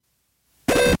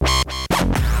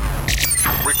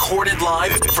Recorded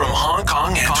live from Hong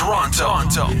Kong and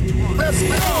Toronto. Let's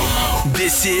go!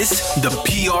 This is the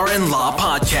PR and Law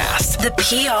Podcast. The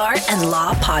PR and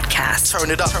Law Podcast.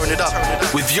 Turn it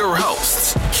up. With your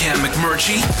hosts, Cam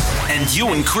McMurchie and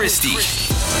Ewan Christie.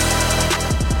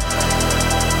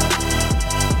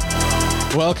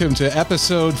 Welcome to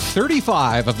episode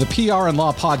 35 of the PR and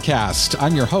Law Podcast.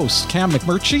 I'm your host, Cam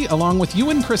McMurchie, along with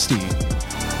Ewan Christie.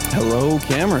 Hello,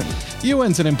 Cameron.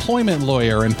 Ewan's an employment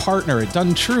lawyer and partner at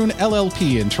Duntroon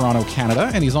LLP in Toronto,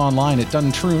 Canada, and he's online at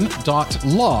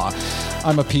duntroon.law.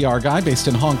 I'm a PR guy based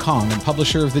in Hong Kong and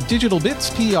publisher of the Digital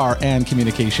Bits PR and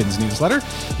Communications newsletter.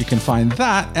 You can find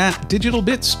that at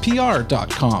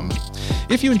digitalbitspr.com.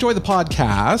 If you enjoy the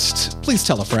podcast, please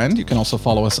tell a friend. You can also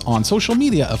follow us on social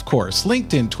media, of course,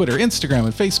 LinkedIn, Twitter, Instagram,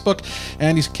 and Facebook.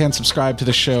 And you can subscribe to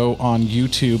the show on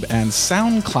YouTube and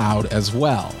SoundCloud as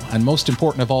well. And most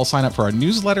important of all, sign up for our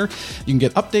newsletter. You can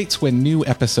get updates when new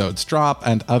episodes drop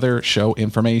and other show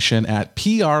information at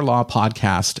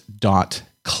prlawpodcast.com.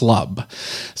 Club.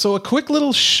 So a quick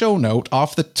little show note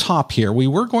off the top here. We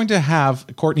were going to have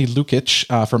Courtney Lukic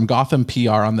from Gotham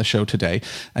PR on the show today,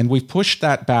 and we've pushed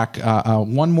that back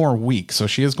one more week. So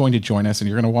she is going to join us, and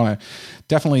you're going to want to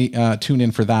definitely tune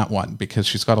in for that one because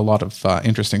she's got a lot of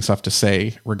interesting stuff to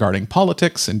say regarding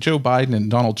politics and Joe Biden and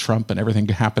Donald Trump and everything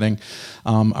happening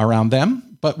around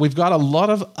them. But we've got a lot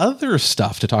of other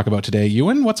stuff to talk about today.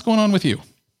 Ewan, what's going on with you?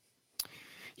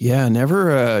 Yeah,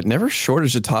 never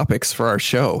shortage of topics for our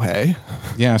show, hey?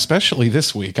 Yeah, especially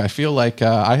this week. I feel like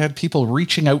I had people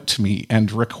reaching out to me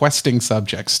and requesting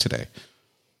subjects today.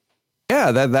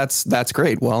 Yeah, that's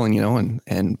great. Well,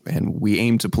 and we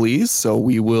aim to please, so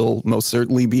we will most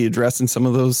certainly be addressing some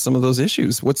of those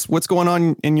issues. What's going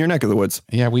on in your neck of the woods?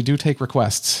 Yeah, we do take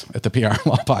requests at the PR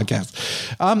Law Podcast.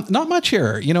 Not much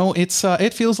here.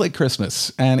 It feels like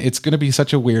Christmas, and it's going to be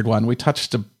such a weird one. We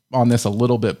touched on this a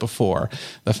little bit before,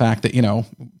 the fact that,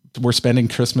 we're spending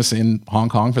Christmas in Hong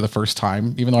Kong for the first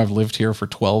time, even though I've lived here for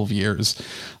 12 years.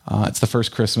 It's the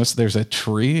first Christmas. There's a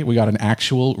tree. We got an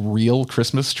actual real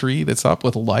Christmas tree that's up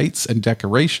with lights and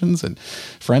decorations, and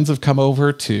friends have come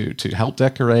over to help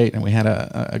decorate. And we had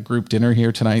a group dinner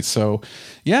here tonight. So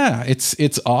yeah,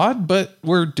 it's odd, but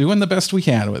we're doing the best we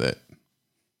can with it.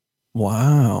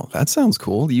 Wow. That sounds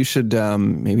cool. You should,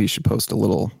 maybe you should post a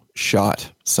little shot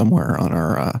somewhere on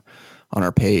our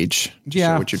page.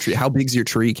 Yeah. Show your tree. How big's your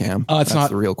tree, Cam? That's not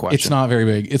the real question. It's not very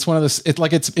big. It's one of those.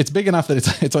 It's big enough that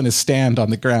it's on a stand on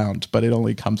the ground, but it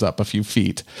only comes up a few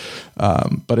feet.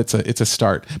 But it's a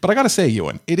start. But I got to say,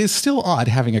 Ewan, it is still odd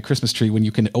having a Christmas tree when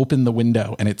you can open the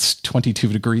window and it's 22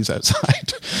 degrees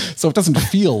outside, so it doesn't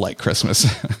feel like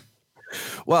Christmas.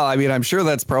 Well, I mean, I'm sure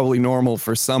that's probably normal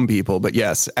for some people, but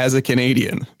yes, as a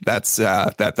Canadian, that's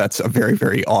a very,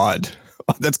 very odd.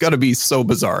 That's got to be so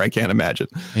bizarre. I can't imagine.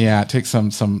 Yeah, it takes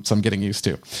some getting used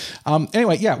to.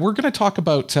 Anyway, yeah, we're going to talk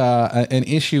about an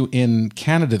issue in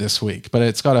Canada this week, but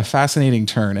it's got a fascinating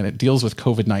turn and it deals with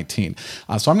COVID-19.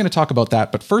 So I'm going to talk about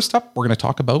that. But first up, we're going to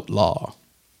talk about law.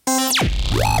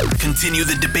 Continue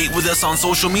the debate with us on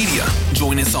social media.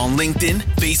 Join us on LinkedIn,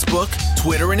 Facebook,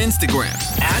 Twitter, and Instagram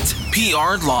at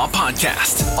PR Law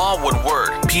Podcast. All one word,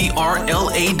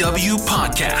 PRLAW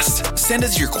Podcast. Send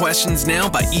us your questions now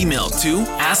by email to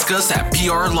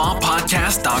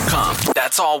askus@prlawpodcast.com.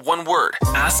 That's all one word,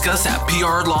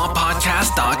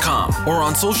 askus@prlawpodcast.com. Or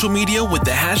on social media with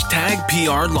the hashtag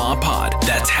PRLawPod.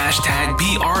 That's hashtag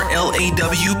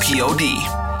PRLAWPOD.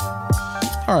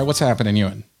 All right, what's happening,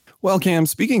 Ewan? Well, Cam,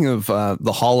 speaking of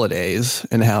the holidays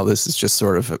and how this is just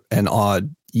sort of an odd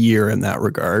year in that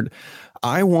regard,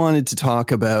 I wanted to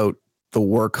talk about the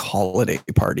work holiday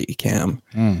party, Cam.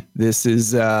 This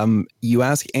is, you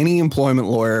ask any employment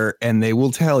lawyer and they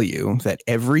will tell you that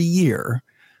every year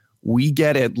we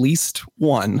get at least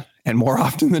one, and more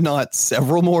often than not,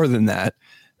 several more than that,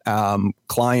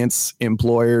 clients,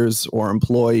 employers, or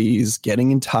employees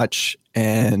getting in touch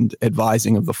and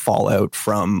advising of the fallout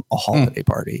from a holiday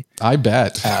party. I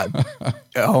bet.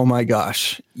 Oh my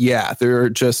gosh. Yeah. There are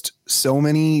just so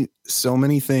many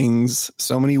things,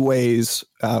 so many ways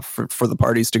for the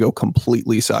parties to go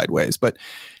completely sideways. But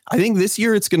I think this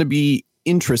year it's going to be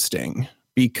interesting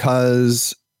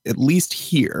because at least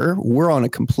here we're on a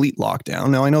complete lockdown.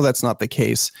 Now, I know that's not the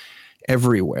case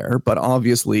everywhere, but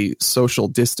obviously social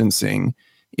distancing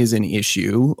is an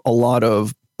issue. A lot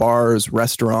of bars,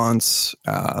 restaurants,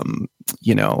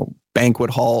 banquet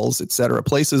halls, etc.,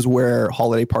 places where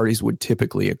holiday parties would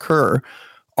typically occur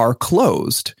are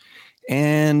closed.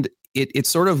 And it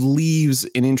sort of leaves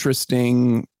an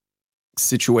interesting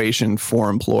situation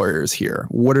for employers here.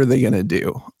 What are they going to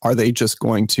do? Are they just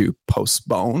going to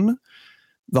postpone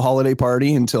the holiday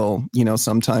party until,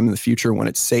 sometime in the future when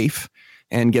it's safe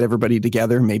and get everybody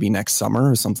together, maybe next summer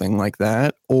or something like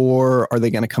that? Or are they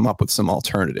going to come up with some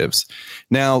alternatives?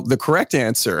 Now, the correct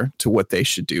answer to what they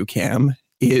should do, Cam,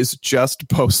 is just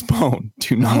postpone.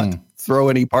 Do not throw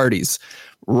any parties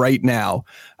right now.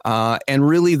 And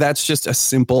really, that's just a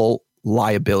simple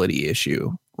liability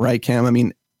issue, right, Cam? I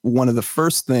mean, one of the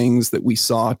first things that we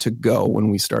saw to go when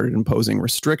we started imposing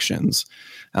restrictions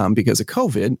because of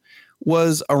COVID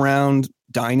was around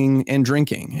dining and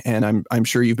drinking. And I'm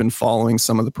sure you've been following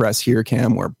some of the press here,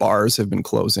 Cam, where bars have been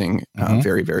closing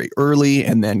very, very early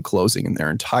and then closing in their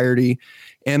entirety.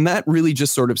 And that really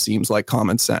just sort of seems like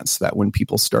common sense, that when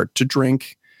people start to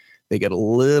drink, they get a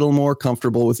little more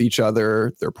comfortable with each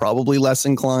other. They're probably less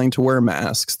inclined to wear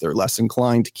masks. They're less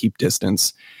inclined to keep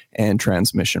distance, and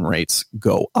transmission rates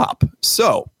go up.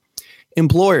 So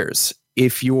employers,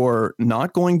 if you're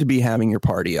not going to be having your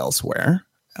party elsewhere,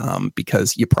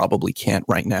 because you probably can't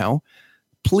right now,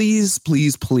 please,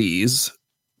 please, please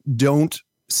don't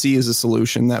see as a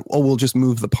solution that, we'll just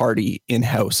move the party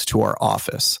in-house to our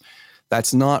office.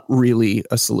 That's not really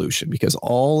a solution, because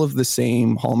all of the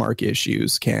same hallmark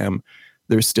issues, Cam,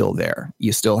 they're still there.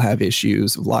 You still have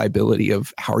issues of liability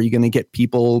of how are you going to get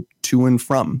people to and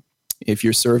from? If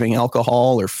you're serving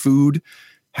alcohol or food,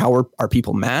 how are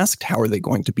people masked? How are they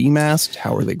going to be masked?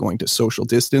 How are they going to social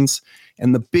distance?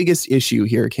 And the biggest issue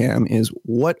here, Cam, is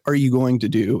what are you going to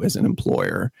do as an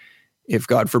employer if,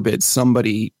 God forbid,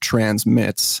 somebody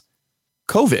transmits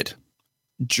COVID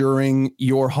during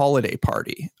your holiday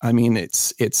party? I mean,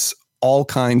 it's all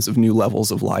kinds of new levels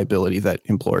of liability that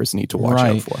employers need to watch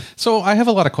out for. So I have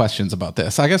a lot of questions about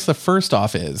this. I guess the first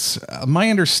off is my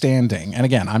understanding, and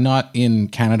again, I'm not in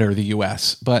Canada or the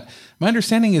US, but my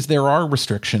understanding is there are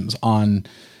restrictions on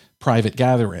private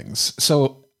gatherings.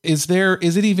 So is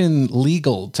it even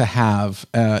legal to have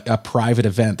a private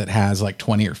event that has like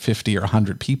 20 or 50 or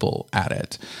 100 people at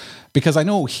it? Because I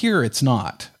know here it's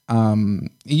not.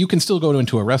 You can still go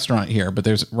into a restaurant here, but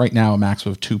there's right now a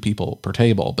maximum of 2 people per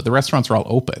table, but the restaurants are all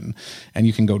open and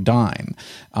you can go dine.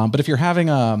 But if you're having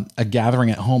a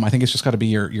gathering at home, I think it's just got to be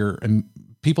your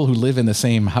people who live in the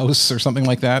same house or something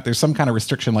like that. There's some kind of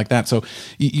restriction like that. So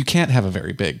you can't have a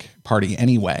very big party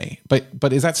anyway,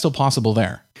 but is that still possible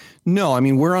there? No, I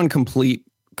mean, we're on complete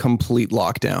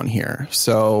lockdown here.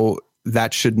 So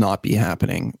that should not be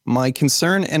happening. My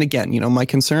concern, and again, my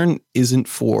concern isn't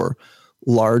for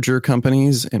larger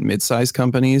companies and mid-sized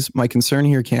companies. My concern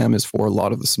here, Cam, is for a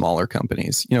lot of the smaller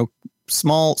companies,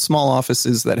 small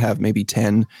offices that have maybe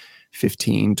 10,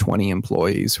 15, 20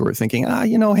 employees who are thinking,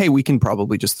 hey, we can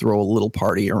probably just throw a little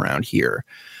party around here.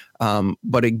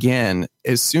 But again,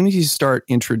 as soon as you start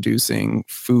introducing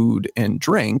food and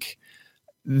drink,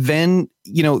 then,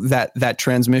 that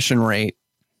transmission rate,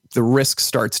 the risk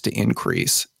starts to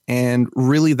increase. And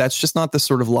really, that's just not the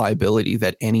sort of liability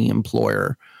that any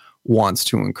employer wants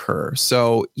to incur.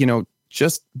 So,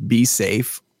 just be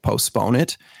safe, postpone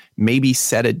it, maybe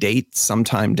set a date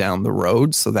sometime down the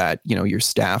road so that, your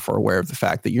staff are aware of the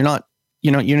fact that you're not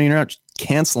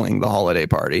canceling the holiday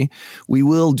party. We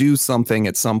will do something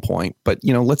at some point, but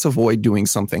let's avoid doing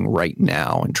something right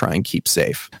now and try and keep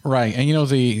safe. Right. And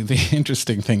the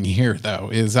interesting thing here though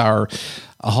is our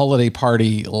holiday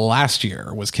party last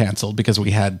year was canceled because we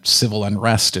had civil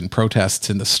unrest and protests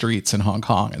in the streets in Hong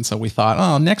Kong. And so we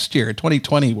thought, next year,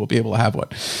 2020, we'll be able to have one.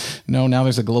 No, now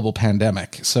there's a global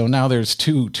pandemic. So now there's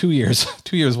two years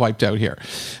wiped out here.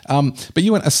 But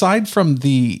Ewan, aside from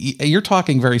you're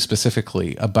talking very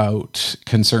specifically about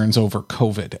concerns over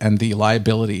COVID and the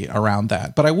liability around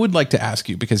that. But I would like to ask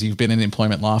you, because you've been in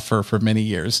employment law for many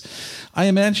years, I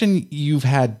imagine you've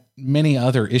had many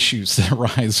other issues that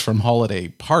arise from holiday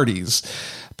parties,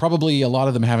 probably a lot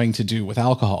of them having to do with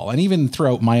alcohol. And even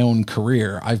throughout my own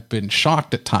career, I've been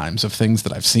shocked at times of things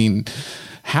that I've seen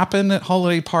happen at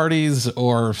holiday parties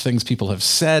or things people have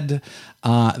said.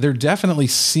 There definitely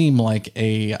seem like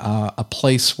a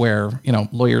place where,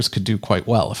 lawyers could do quite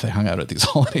well if they hung out at these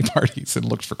holiday parties and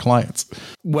looked for clients.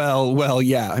 Well,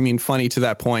 yeah. I mean, funny to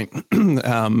that point,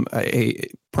 a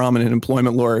prominent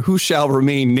employment lawyer who shall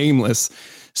remain nameless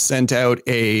sent out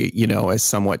a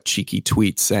somewhat cheeky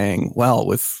tweet saying, well,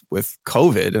 with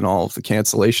COVID and all of the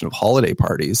cancellation of holiday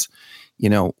parties,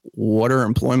 what are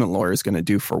employment lawyers going to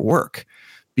do for work?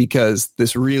 Because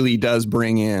this really does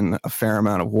bring in a fair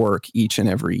amount of work each and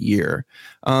every year.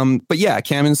 But yeah,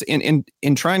 Cam,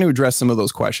 in trying to address some of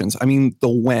those questions, I mean, the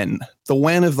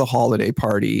when of the holiday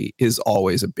party is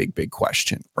always a big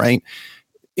question, right?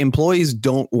 Employees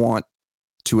don't want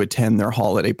to attend their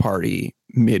holiday party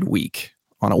midweek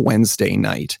on a Wednesday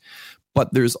night.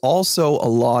 But there's also a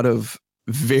lot of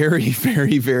very,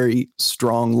 very, very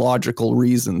strong logical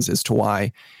reasons as to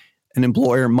why an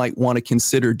employer might want to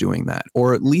consider doing that,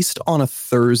 or at least on a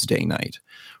Thursday night,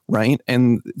 right?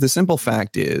 And the simple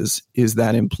fact is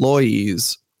that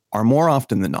employees are more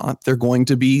often than not, they're going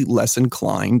to be less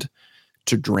inclined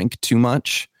to drink too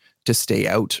much, to stay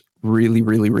out really,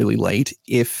 really, really late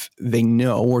if they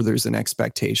know or there's an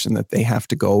expectation that they have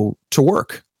to go to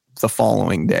work the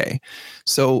following day.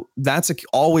 So that's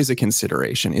always a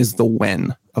consideration, is the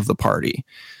when of the party.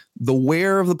 The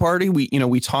where of the party,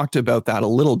 we talked about that a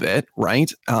little bit,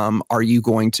 right? Are you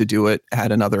going to do it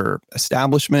at another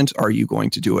establishment? Are you going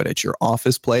to do it at your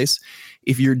office place?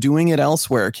 If you're doing it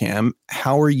elsewhere, Cam,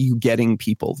 how are you getting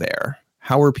people there?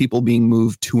 How are people being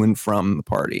moved to and from the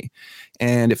party?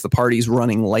 And if the party's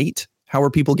running late, how are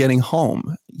people getting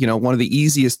home? One of the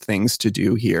easiest things to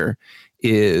do here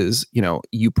is,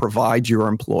 you provide your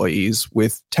employees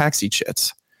with taxi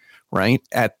chits, right?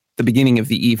 At the beginning of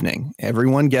the evening,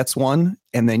 everyone gets one.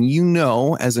 And then,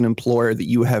 as an employer, that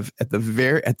you have at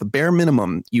the bare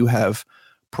minimum, you have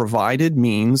provided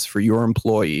means for your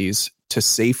employees to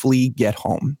safely get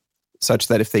home, such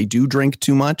that if they do drink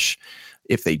too much,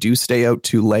 if they do stay out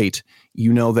too late,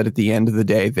 that at the end of the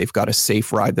day, they've got a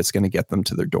safe ride that's going to get them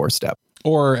to their doorstep.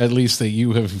 Or at least that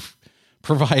you have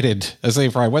provided a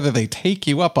safe ride, whether they take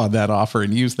you up on that offer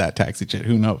and use that taxi chit,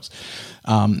 who knows?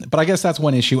 But I guess that's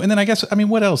one issue. And then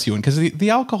what else, Ewan? Because the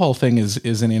alcohol thing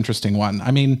is an interesting one.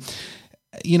 Having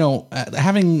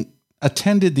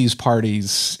attended these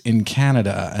parties in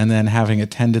Canada and then having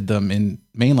attended them in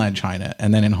mainland China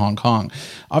and then in Hong Kong,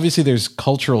 obviously there's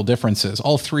cultural differences.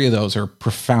 All three of those are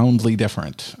profoundly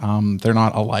different. They're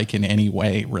not alike in any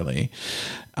way, really.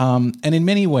 And in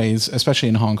many ways, especially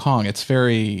in Hong Kong,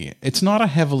 it's not a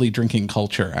heavily drinking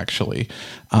culture, actually,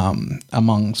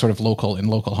 among sort of local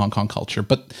Hong Kong culture.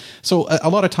 But so a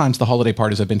lot of times the holiday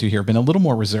parties I've been to here have been a little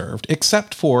more reserved,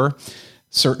 except for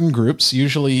certain groups,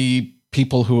 usually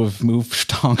people who have moved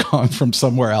to Hong Kong from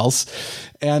somewhere else,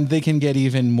 and they can get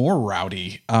even more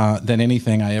rowdy than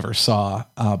anything I ever saw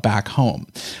back home.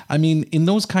 In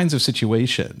those kinds of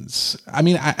situations,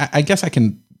 I guess I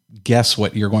can guess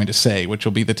what you're going to say, which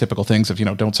will be the typical things of,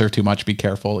 don't serve too much, be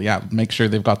careful. Yeah, make sure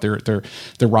they've got their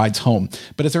rides home.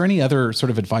 But is there any other sort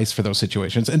of advice for those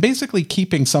situations? And basically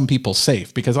keeping some people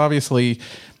safe, because obviously,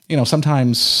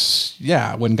 sometimes,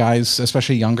 when guys,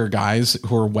 especially younger guys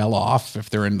who are well off, if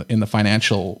they're in the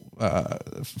financial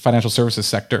services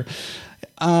sector,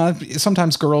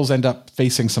 sometimes girls end up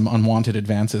facing some unwanted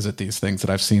advances at these things that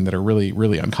I've seen that are really,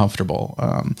 really uncomfortable.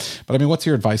 But what's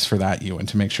your advice for that, Ewan,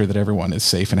 to make sure that everyone is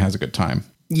safe and has a good time?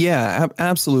 Yeah,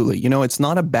 absolutely. It's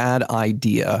not a bad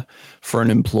idea for an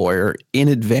employer in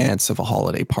advance of a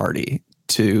holiday party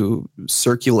to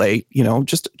circulate,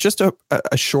 just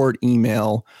a short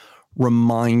email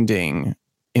reminding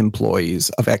employees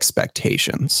of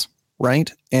expectations,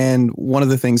 right? And one of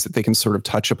the things that they can sort of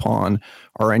touch upon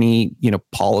are any,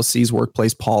 policies,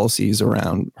 workplace policies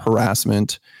around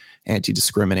harassment,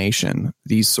 anti-discrimination,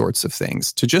 these sorts of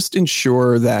things, to just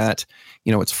ensure that,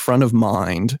 it's front of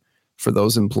mind for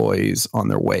those employees on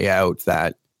their way out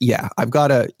that, I've got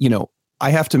to,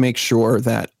 I have to make sure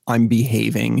that I'm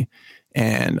behaving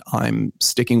and I'm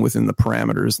sticking within the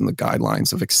parameters and the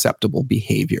guidelines of acceptable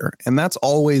behavior. And that's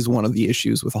always one of the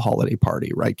issues with a holiday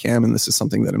party, right, Cam? And this is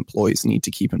something that employees need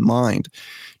to keep in mind.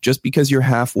 Just because you're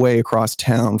halfway across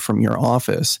town from your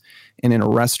office and in a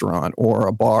restaurant or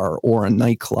a bar or a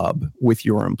nightclub with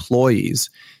your employees,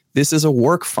 this is a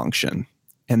work function.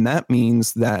 And that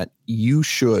means that you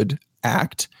should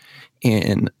act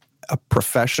in a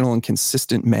professional and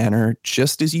consistent manner,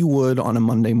 just as you would on a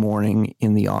Monday morning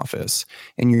in the office.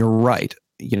 And you're right,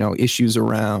 issues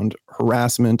around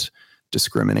harassment,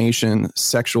 discrimination,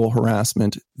 sexual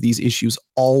harassment, these issues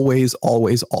always,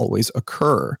 always, always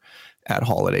occur at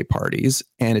holiday parties.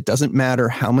 And it doesn't matter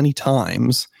how many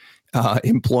times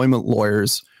employment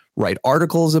lawyers write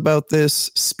articles about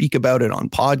this, speak about it on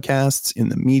podcasts, in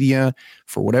the media.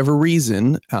 For whatever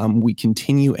reason, we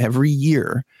continue every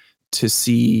year to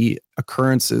see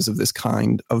occurrences of this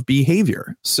kind of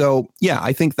behavior. So,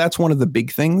 I think that's one of the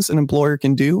big things an employer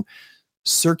can do.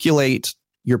 Circulate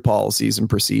your policies and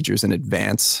procedures in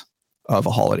advance of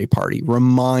a holiday party.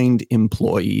 Remind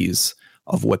employees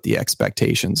of what the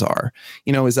expectations are.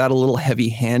 Is that a little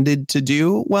heavy-handed to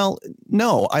do? Well,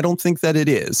 no, I don't think that it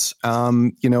is.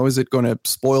 Is it going to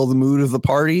spoil the mood of the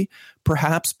party?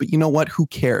 Perhaps, but you know what? Who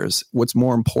cares? What's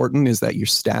more important is that your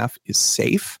staff is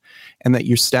safe and that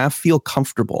your staff feel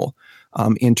comfortable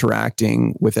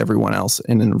interacting with everyone else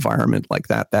in an environment like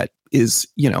that. That is,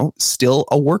 still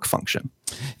a work function.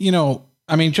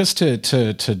 I mean, just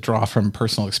to draw from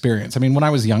personal experience. I mean, when I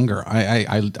was younger,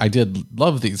 I did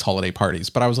love these holiday parties,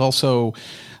 but I was also,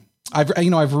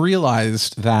 I've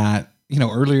realized that,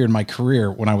 earlier in my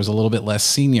career, when I was a little bit less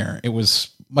senior, it was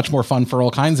much more fun for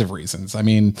all kinds of reasons. I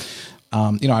mean,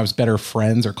 I was better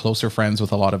friends or closer friends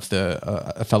with a lot of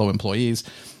the fellow employees.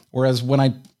 Whereas when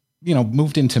I,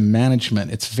 moved into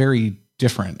management, it's very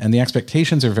different, and the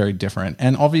expectations are very different,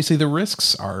 and obviously the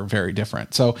risks are very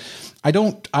different. So I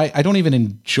don't even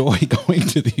enjoy going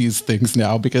to these things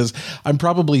now, because I'm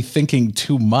probably thinking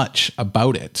too much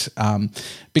about it.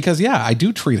 Because I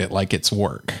do treat it like it's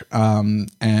work,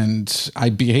 and I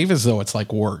behave as though it's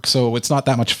like work. So it's not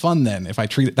that much fun then if I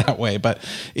treat it that way. But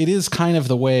it is kind of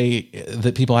the way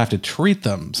that people have to treat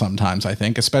them sometimes, I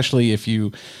think, especially if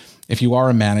you are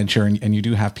a manager and you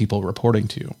do have people reporting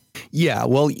to you. Yeah,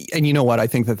 well, and you know what? I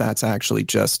think that that's actually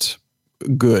just a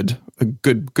good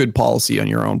policy on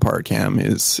your own part, Cam.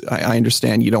 Is I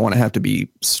understand you don't want to have to be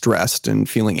stressed and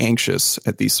feeling anxious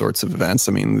at these sorts of events.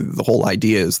 I mean, the whole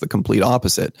idea is the complete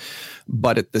opposite.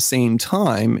 But at the same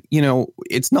time,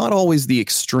 it's not always the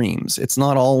extremes. It's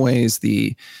not always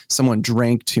someone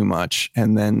drank too much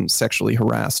and then sexually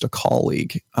harassed a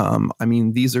colleague. I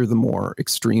mean, these are the more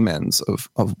extreme ends of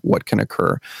what can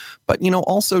occur. But,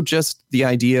 also just the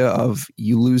idea of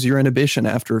you lose your inhibition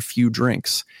after a few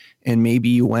drinks. And maybe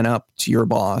you went up to your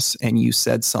boss and you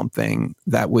said something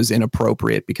that was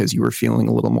inappropriate because you were feeling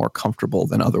a little more comfortable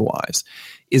than otherwise.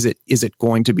 Is it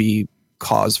going to be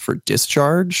cause for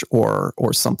discharge or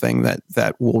something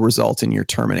that will result in your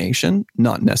termination?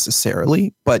 Not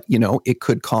necessarily, but it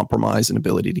could compromise an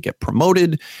ability to get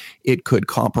promoted. It could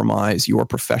compromise your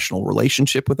professional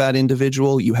relationship with that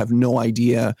individual. You have no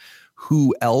idea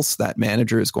who else that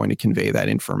manager is going to convey that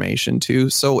information to.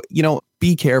 So,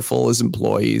 be careful as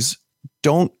employees.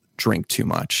 Don't drink too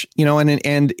much,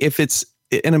 and if it's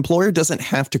an employer doesn't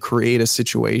have to create a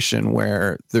situation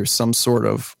where there's some sort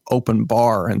of open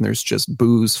bar and there's just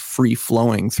booze free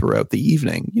flowing throughout the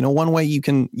evening. One way you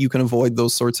can avoid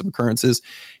those sorts of occurrences,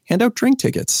 hand out drink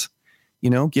tickets.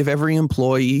 Give every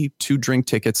employee 2 drink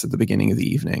tickets at the beginning of the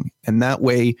evening. And that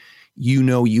way,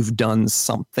 you've done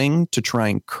something to try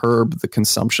and curb the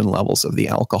consumption levels of the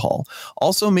alcohol.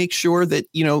 Also, make sure that,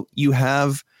 you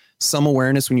have some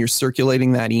awareness when you're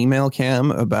circulating that email,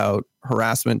 Cam, about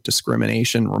harassment,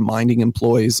 discrimination, reminding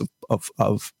employees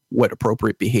of what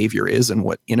appropriate behavior is and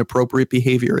what inappropriate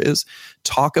behavior is.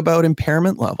 Talk about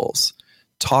impairment levels.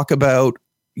 Talk about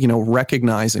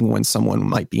recognizing when someone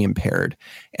might be impaired,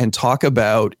 and talk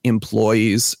about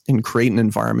employees and create an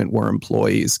environment where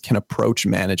employees can approach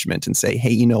management and say,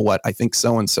 hey, you know what? I think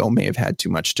so-and-so may have had too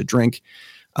much to drink.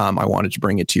 I wanted to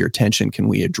bring it to your attention. Can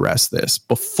we address this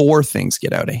before things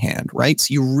get out of hand, right?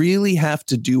 So you really have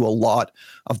to do a lot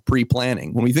of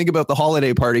pre-planning. When we think about the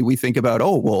holiday party, we think about,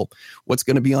 what's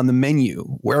going to be on the menu?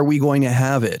 Where are we going to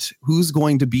have it? Who's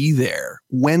going to be there?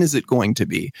 When is it going to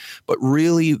be? But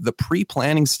really, the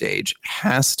pre-planning stage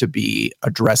has to be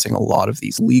addressing a lot of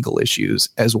these legal issues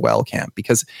as well, Cam,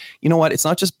 because you know what? It's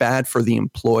not just bad for the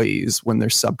employees when they're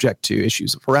subject to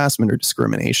issues of harassment or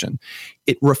discrimination.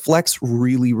 It reflects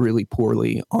really, really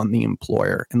poorly on the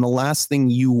employer. And the last thing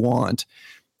you want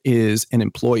is an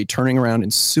employee turning around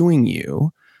and suing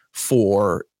you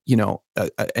for,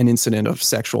 an incident of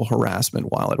sexual harassment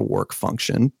while at a work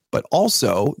function, but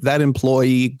also that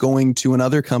employee going to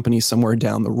another company somewhere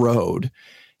down the road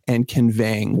and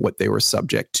conveying what they were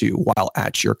subject to while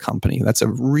at your company. That's a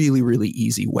really, really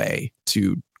easy way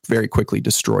to very quickly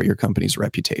destroy your company's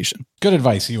reputation. Good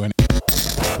advice, Ewan.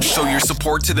 Show your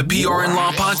support to the PR and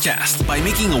Law podcast by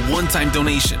making a one-time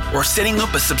donation or setting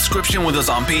up a subscription with us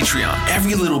on Patreon.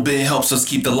 Every little bit helps us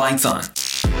keep the lights on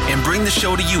and bring the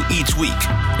show to you each week.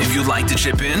 If you'd like to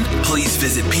chip in, please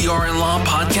visit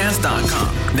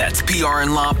prandlawpodcast.com. That's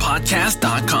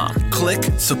prandlawpodcast.com. Click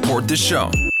support the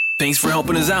show. Thanks for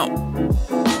helping us out.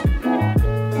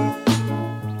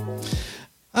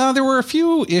 There were a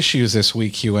few issues this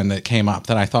week, Ewan, that came up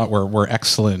that I thought were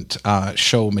excellent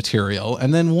show material.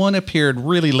 And then one appeared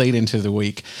really late into the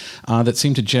week that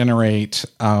seemed to generate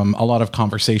a lot of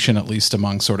conversation, at least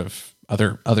among sort of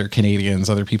other Canadians,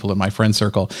 other people in my friend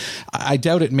circle. I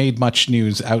doubt it made much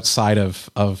news outside of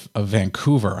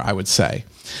Vancouver, I would say.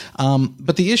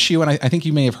 But the issue, and I think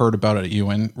you may have heard about it,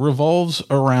 Ewan, revolves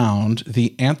around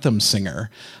the anthem singer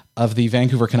of the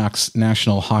Vancouver Canucks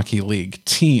National Hockey League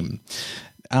team.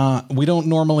 We don't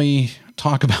normally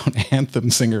talk about anthem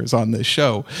singers on this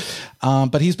show,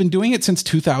 but he's been doing it since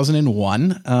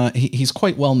 2001. He's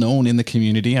quite well known in the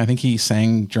community. I think he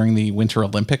sang during the Winter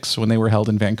Olympics when they were held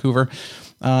in Vancouver.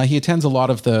 He attends a lot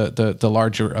of the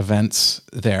larger events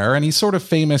there, and he's sort of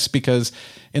famous because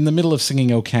in the middle of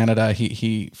singing "O Canada,"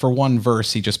 he for one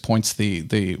verse he just points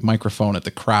the microphone at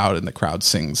the crowd, and the crowd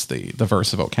sings the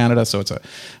verse of "O Canada." So it's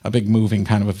a big moving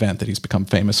kind of event that he's become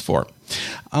famous for.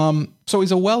 So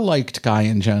he's a well-liked guy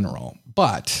in general,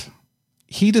 but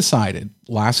he decided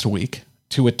last week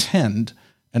to attend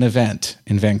an event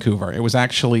in Vancouver. It was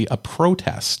actually a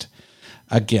protest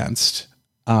against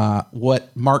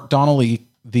what Mark Donnelly,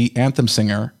 the anthem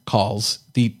singer, calls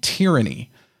the tyranny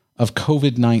of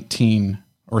COVID-19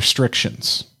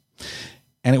 restrictions.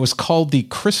 And it was called the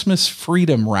Christmas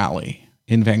Freedom Rally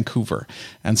in Vancouver.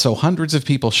 And so hundreds of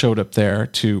people showed up there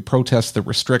to protest the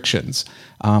restrictions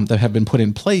that have been put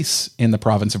in place in the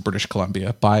province of British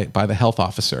Columbia by the health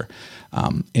officer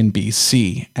in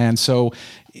BC. And so,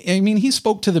 I mean, he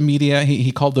spoke to the media.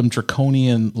 He called them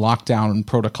draconian lockdown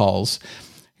protocols.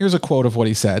 Here's a quote of what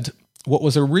he said. "What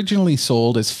was originally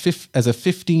sold as a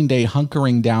 15-day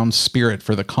hunkering down spirit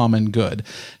for the common good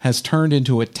has turned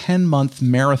into a 10-month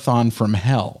marathon from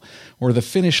hell, where the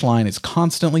finish line is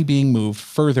constantly being moved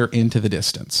further into the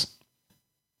distance."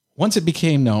 Once it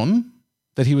became known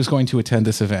that he was going to attend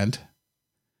this event,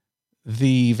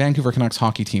 the Vancouver Canucks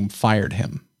hockey team fired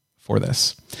him for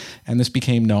this. And this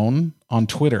became known on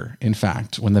Twitter, in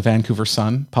fact, when the Vancouver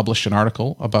Sun published an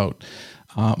article about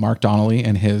Mark Donnelly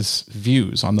and his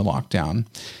views on the lockdown.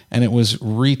 And it was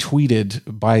retweeted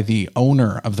by the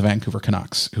owner of the Vancouver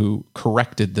Canucks, who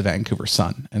corrected the Vancouver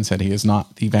Sun and said he is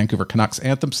not the Vancouver Canucks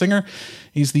anthem singer.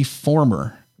 He's the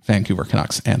former Vancouver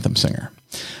Canucks anthem singer.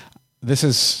 This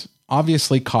has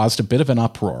obviously caused a bit of an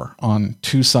uproar on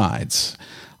two sides.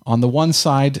 On the one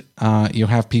side, you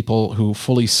have people who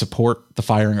fully support the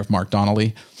firing of Mark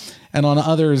Donnelly. And on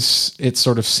others, it's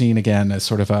sort of seen again as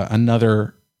sort of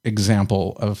another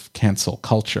example of cancel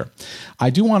culture.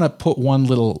 I do want to put one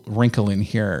little wrinkle in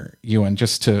here, Ewan,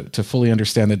 just to fully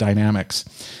understand the dynamics.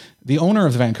 The owner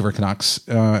of the Vancouver Canucks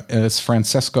is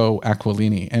Francesco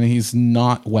Aquilini, and he's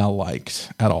not well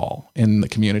liked at all in the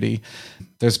community.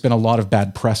 There's been a lot of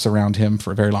bad press around him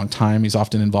for a very long time. He's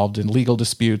often involved in legal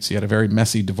disputes. He had a very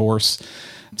messy divorce.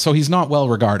 So he's not well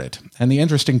regarded. And the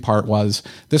interesting part was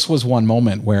this was one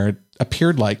moment where it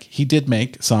appeared like he did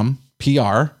make some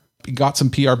PR. He got some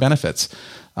PR benefits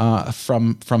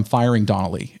from firing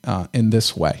Donnelly in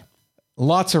this way.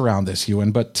 Lots around this,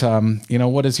 Ewan, but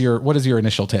what is your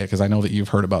initial take? Because I know that you've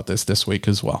heard about this week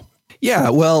as well. Yeah,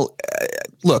 well,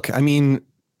 look, I mean,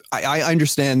 I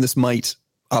understand this might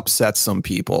upset some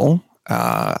people.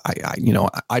 I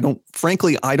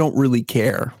don't really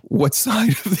care what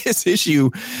side of this issue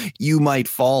you might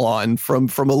fall on from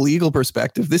a legal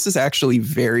perspective. This is actually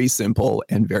very simple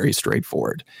and very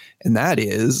straightforward. And that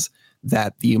is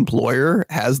that the employer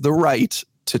has the right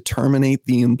to terminate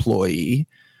the employee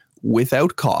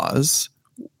without cause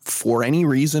for any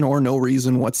reason or no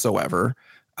reason whatsoever,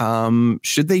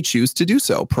 should they choose to do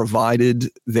so,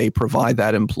 provided they provide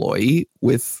that employee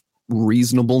with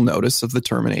reasonable notice of the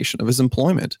termination of his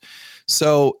employment.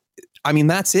 So, I mean,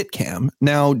 that's it, Cam.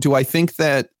 Now, do I think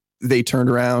that they turned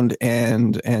around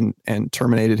and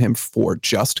terminated him for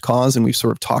just cause? And we've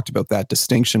sort of talked about that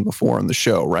distinction before on the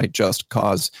show, right? Just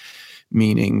cause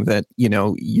meaning that,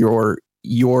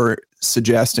 you're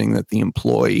suggesting that the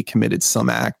employee committed some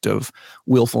act of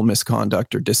willful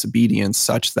misconduct or disobedience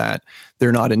such that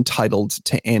they're not entitled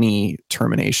to any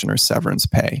termination or severance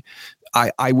pay.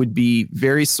 I would be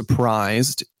very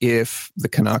surprised if the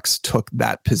Canucks took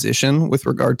that position with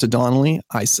regard to Donnelly.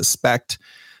 I suspect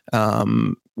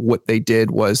what they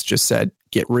did was just said,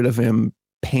 get rid of him,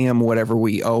 pay him whatever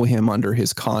we owe him under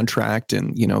his contract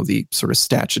and, the sort of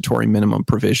statutory minimum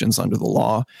provisions under the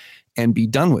law, and be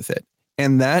done with it.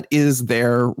 And that is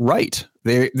their right.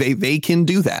 They can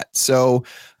do that. So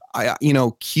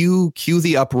cue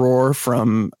the uproar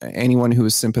from anyone who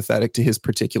is sympathetic to his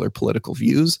particular political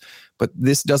views. But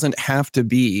this doesn't have to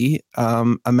be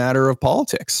a matter of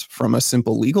politics. From a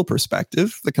simple legal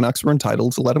perspective, the Canucks were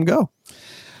entitled to let him go.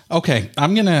 Okay,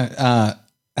 I'm going to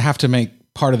have to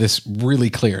make part of this really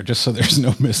clear, just so there's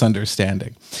no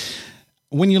misunderstanding.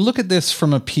 When you look at this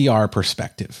from a PR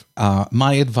perspective,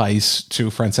 my advice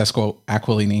to Francesco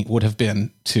Aquilini would have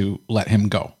been to let him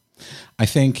go. I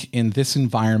think in this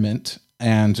environment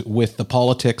and with the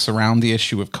politics around the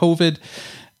issue of COVID,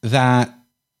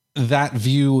 that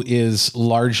view is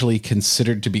largely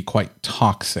considered to be quite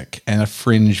toxic and a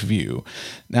fringe view.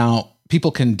 Now,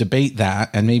 people can debate that,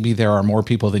 and maybe there are more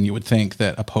people than you would think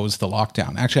that oppose the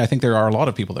lockdown. Actually, I think there are a lot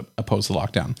of people that oppose the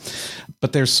lockdown.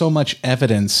 But there's so much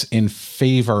evidence in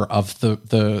favor of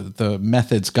the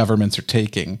methods governments are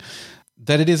taking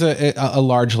that it is a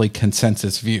largely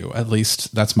consensus view. At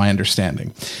least that's my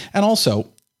understanding. And also,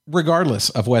 regardless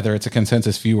of whether it's a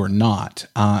consensus view or not,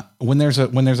 when there's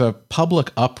a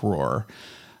public uproar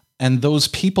and those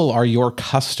people are your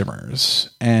customers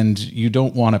and you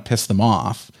don't want to piss them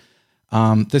off,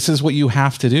 this is what you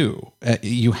have to do.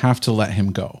 You have to let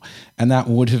him go. And that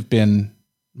would have been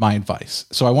my advice.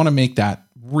 So I want to make that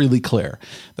really clear,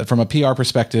 that from a PR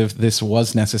perspective, this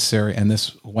was necessary and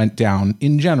this went down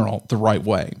in general the right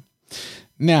way.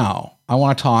 Now, I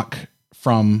want to talk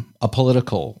from a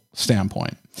political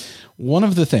standpoint. One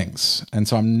of the things, and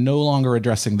so I'm no longer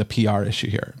addressing the PR issue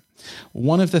here.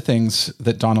 One of the things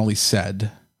that Donnelly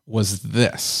said was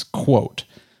this, quote,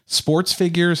 "Sports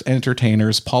figures,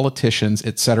 entertainers, politicians,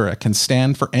 etc. can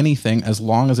stand for anything as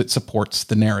long as it supports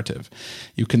the narrative.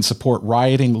 You can support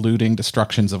rioting, looting,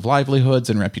 destructions of livelihoods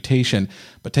and reputation,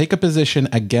 but take a position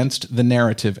against the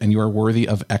narrative and you are worthy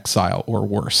of exile or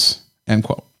worse." End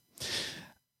quote.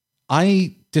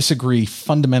 I disagree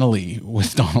fundamentally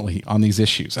with Donnelly on these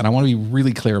issues, and I want to be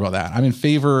really clear about that. I'm in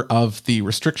favor of the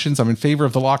restrictions. I'm in favor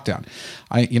of the lockdown.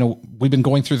 We've been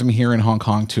going through them here in Hong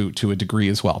Kong to a degree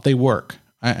as well. They work.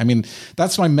 I mean,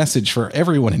 that's my message for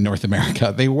everyone in North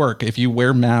America. They work. If you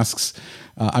wear masks,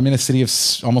 I'm in a city of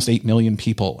almost 8 million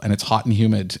people, and it's hot and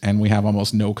humid, and we have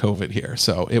almost no COVID here.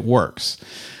 So it works.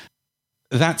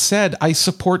 That said, I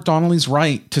support Donnelly's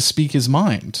right to speak his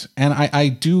mind. And I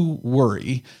do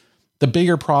worry. The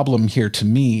bigger problem here to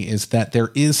me is that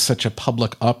there is such a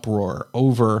public uproar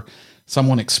over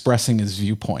someone expressing his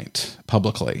viewpoint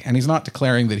publicly. And he's not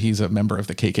declaring that he's a member of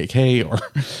the KKK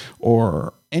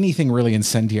or anything really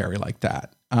incendiary like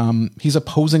that. He's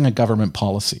opposing a government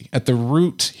policy. At the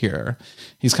root here,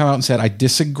 he's come out and said, I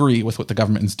disagree with what the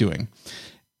government is doing.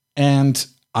 And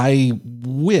I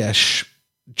wish,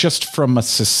 just from a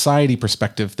society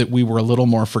perspective, that we were a little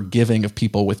more forgiving of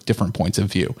people with different points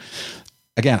of view.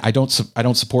 Again, I don't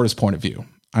support his point of view.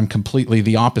 I'm completely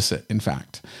the opposite, in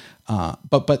fact.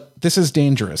 But this is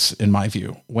dangerous in my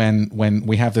view when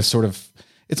we have this sort of,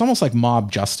 it's almost like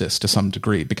mob justice to some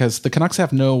degree, because the Canucks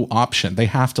have no option. They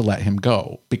have to let him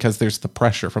go because there's the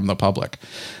pressure from the public.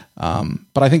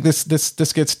 But I think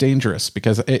this gets dangerous,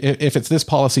 because if it's this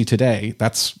policy today,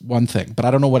 that's one thing, but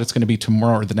I don't know what it's going to be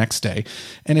tomorrow or the next day.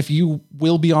 And if you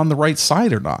will be on the right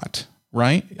side or not.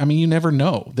 Right? I mean, you never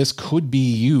know. This could be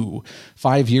you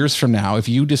 5 years from now if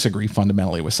you disagree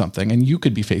fundamentally with something, and you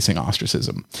could be facing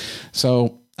ostracism.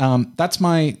 So that's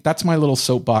my little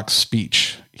soapbox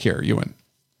speech here, Ewan.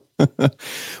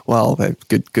 Well,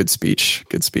 good speech.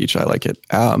 Good speech. I like it.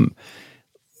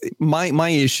 My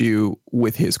issue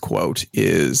with his quote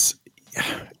is,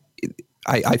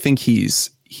 I think he's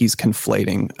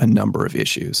conflating a number of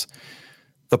issues.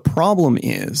 The problem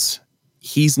is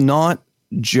he's not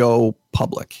Joe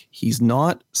Public. He's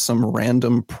not some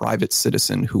random private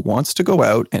citizen who wants to go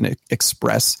out and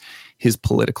express his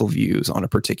political views on a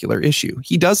particular issue.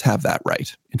 He does have that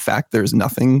right. In fact, there's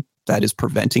nothing that is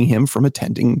preventing him from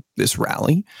attending this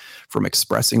rally, from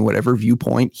expressing whatever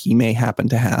viewpoint he may happen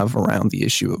to have around the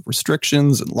issue of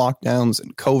restrictions and lockdowns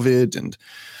and COVID and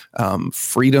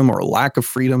freedom or lack of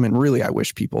freedom. And really, I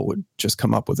wish people would just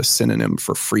come up with a synonym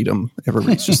for freedom.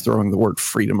 Everybody's just throwing the word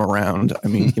freedom around. I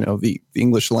mean, the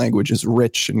English language is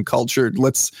rich and cultured.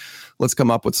 Let's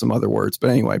come up with some other words. But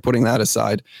anyway, putting that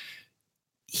aside,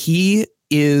 he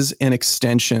is an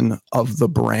extension of the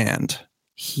brand.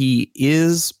 He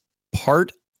is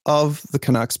part of the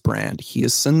Canucks brand. He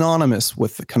is synonymous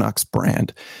with the Canucks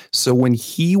brand. So when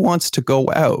he wants to go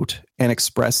out and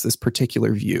express this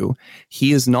particular view,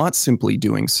 he is not simply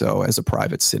doing so as a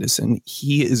private citizen.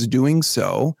 He is doing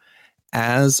so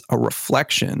as a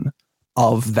reflection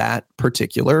of that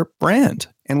particular brand.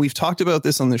 And we've talked about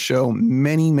this on the show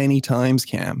many, many times,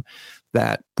 Cam,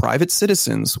 that private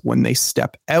citizens, when they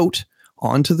step out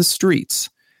onto the streets,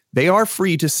 they are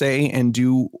free to say and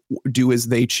do as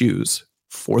they choose,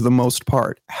 for the most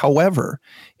part. However,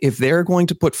 if they're going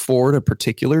to put forward a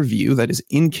particular view that is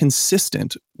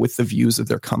inconsistent with the views of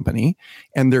their company,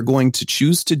 and they're going to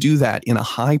choose to do that in a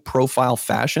high-profile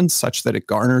fashion such that it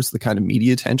garners the kind of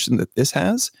media attention that this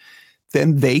has,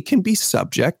 then they can be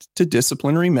subject to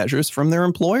disciplinary measures from their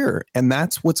employer. And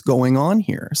that's what's going on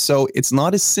here. So it's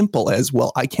not as simple as,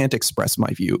 well, I can't express my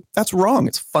view. That's wrong.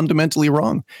 It's fundamentally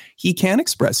wrong. He can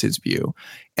express his view.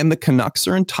 And the Canucks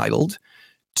are entitled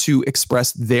to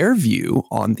express their view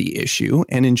on the issue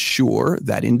and ensure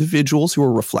that individuals who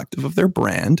are reflective of their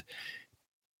brand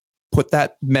put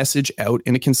that message out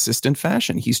in a consistent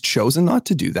fashion. He's chosen not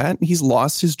to do that. He's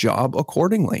lost his job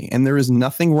accordingly. And there is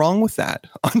nothing wrong with that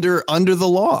under the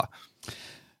law.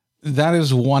 That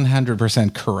is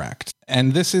 100% correct.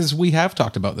 and we have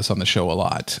talked about this on the show a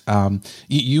lot.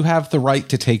 You have the right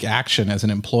to take action as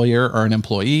an employer or an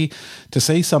employee to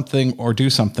say something or do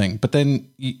something, but then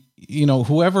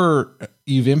whoever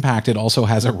you've impacted also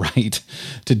has a right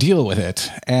to deal with it.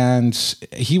 And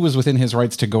he was within his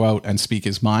rights to go out and speak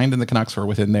his mind, and the Canucks were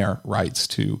within their rights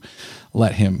to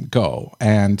let him go.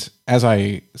 And as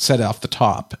I said off the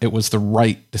top, it was the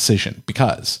right decision,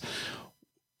 because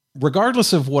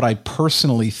regardless of what I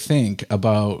personally think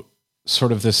about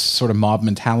sort of this sort of mob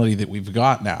mentality that we've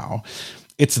got now,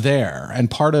 it's there. And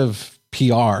part of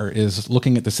PR is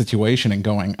looking at the situation and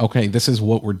going, okay, this is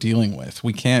what we're dealing with.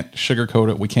 We can't sugarcoat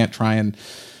it. We can't try and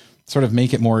sort of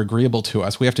make it more agreeable to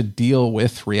us. We have to deal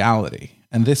with reality.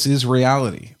 And this is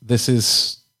reality. This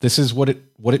is what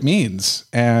it means.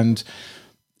 And,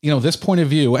 this point of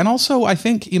view. And also, I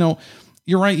think,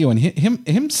 you're right, Ewan,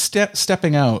 him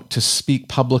stepping out to speak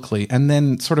publicly and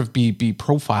then sort of be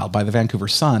profiled by the Vancouver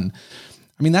Sun.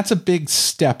 I mean, that's a big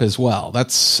step as well.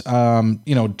 That's,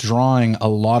 drawing a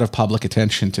lot of public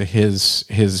attention to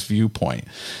his viewpoint.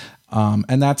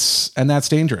 And that's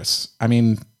dangerous. I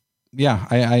mean, yeah,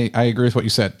 I agree with what you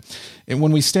said. And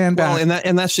when we stand back,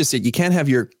 and that's just it. You can't have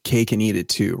your cake and eat it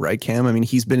too, right, Cam? I mean,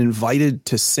 he's been invited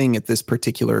to sing at this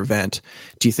particular event.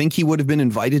 Do you think he would have been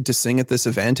invited to sing at this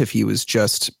event if he was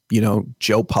just,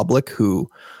 Joe Public, who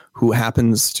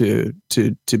happens to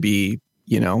be,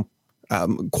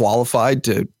 qualified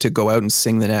to go out and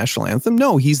sing the national anthem?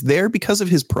 No, he's there because of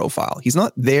his profile. He's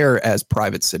not there as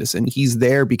private citizen. He's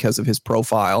there because of his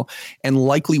profile, and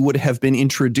likely would have been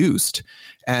introduced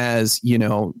as,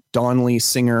 Donnelly,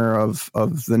 singer of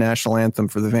the national anthem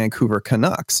for the Vancouver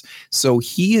Canucks. So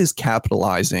he is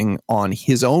capitalizing on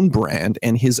his own brand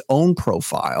and his own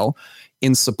profile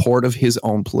in support of his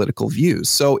own political views.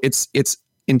 So it's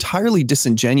entirely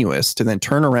disingenuous to then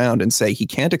turn around and say he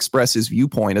can't express his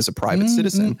viewpoint as a private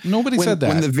citizen. Nobody said that.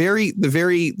 When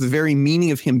the very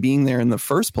meaning of him being there in the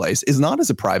first place is not as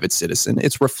a private citizen.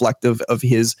 It's reflective of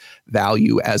his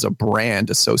value as a brand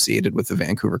associated with the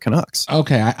Vancouver Canucks.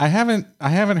 Okay, I haven't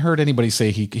heard anybody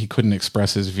say he couldn't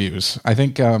express his views. I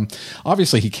think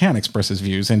obviously he can express his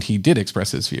views, and he did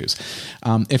express his views.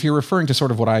 If you're referring to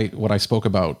sort of what I spoke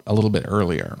about a little bit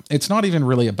earlier, it's not even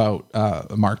really about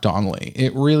Mark Donnelly.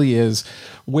 It really is,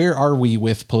 where are we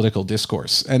with political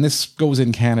discourse? And this goes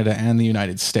in Canada and the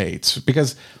United States,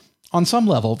 because on some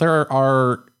level there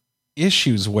are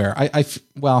issues where this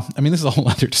is a whole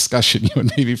other discussion,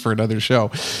 and maybe for another show.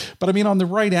 But I mean, on the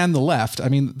right and the left, I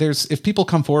mean, if people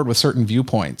come forward with certain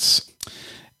viewpoints,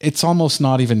 it's almost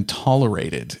not even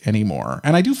tolerated anymore.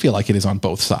 And I do feel like it is on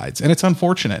both sides, and it's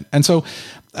unfortunate. And so,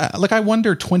 I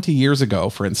wonder 20 years ago,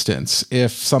 for instance,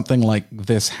 if something like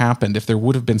this happened, if there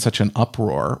would have been such an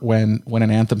uproar when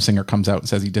an anthem singer comes out and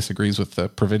says he disagrees with the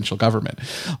provincial government.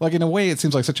 Like, in a way, it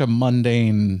seems like such a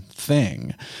mundane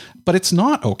thing, but it's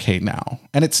not okay now.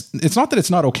 And it's not that it's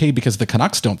not okay because the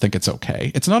Canucks don't think it's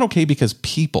okay. It's not okay because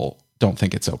people don't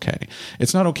think it's okay.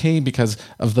 It's not okay because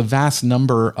of the vast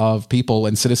number of people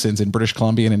and citizens in British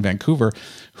Columbia and in Vancouver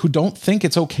who don't think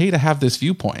it's okay to have this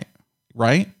viewpoint,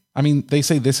 right? I mean, they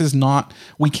say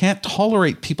we can't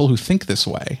tolerate people who think this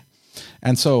way.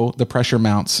 And so the pressure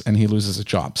mounts and he loses a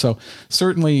job. So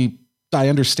certainly I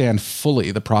understand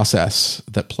fully the process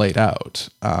that played out.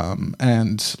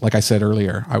 And like I said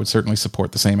earlier, I would certainly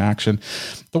support the same action.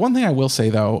 The one thing I will say,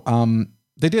 though,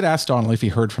 they did ask Donnelly if he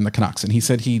heard from the Canucks, and he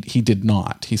said he did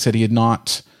not. He said he had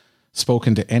not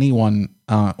spoken to anyone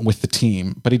with the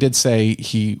team, but he did say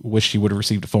he wished he would have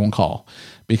received a phone call,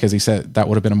 because he said that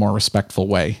would have been a more respectful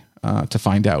way to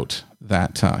find out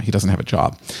that he doesn't have a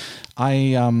job.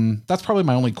 That's probably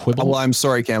my only quibble. Well, I'm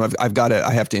sorry, Cam.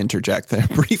 I have to interject there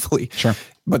briefly. Sure.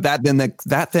 But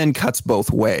that then cuts both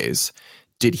ways.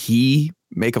 Did he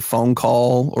make a phone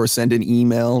call or send an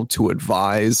email to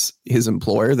advise his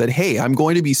employer that, hey, I'm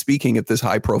going to be speaking at this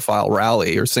high profile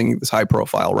rally or singing this high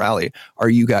profile rally? Are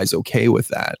you guys okay with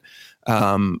that?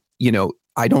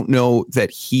 I don't know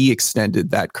that he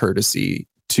extended that courtesy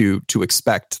to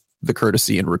expect the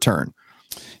courtesy in return.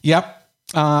 Yep.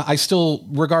 I still,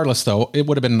 regardless though, it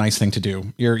would have been a nice thing to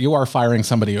do. You are firing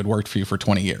somebody who had worked for you for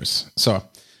 20 years. So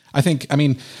I think, I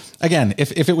mean, again,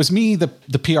 if it was me, the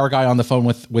PR guy on the phone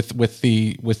with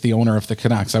the owner of the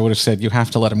Canucks, I would have said, you have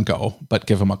to let him go, but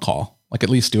give him a call. Like, at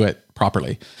least do it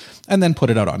properly, and then put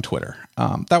it out on Twitter.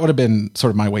 That would have been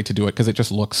sort of my way to do it, because it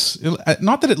just looks,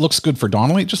 not that it looks good for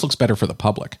Donnelly, it just looks better for the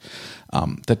public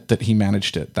that he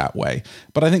managed it that way.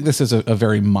 But I think this is a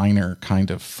very minor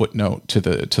kind of footnote to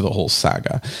the whole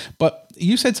saga. But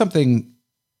you said something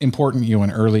important,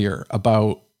 Ewan, earlier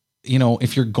about,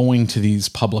 if you're going to these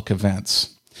public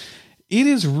events, it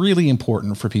is really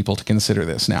important for people to consider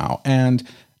this now, and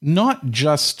not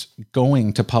just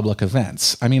going to public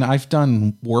events. I mean, I've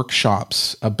done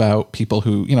workshops about people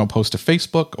who, post to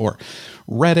Facebook or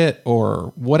Reddit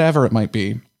or whatever it might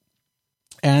be.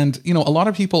 And, a lot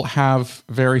of people have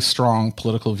very strong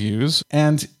political views,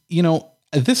 and,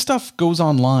 this stuff goes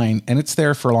online and it's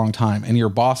there for a long time, and your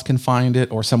boss can find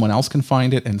it or someone else can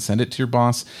find it and send it to your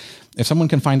boss. If someone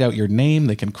can find out your name,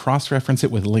 they can cross-reference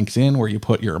it with LinkedIn where you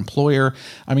put your employer.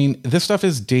 I mean, this stuff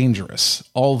is dangerous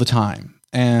all the time.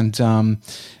 And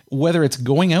whether it's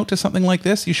going out to something like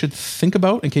this, you should think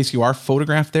about, in case you are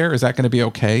photographed there, is that going to be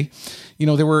okay?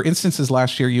 There were instances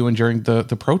last year, Ewan, during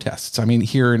the protests. I mean,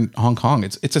 here in Hong Kong,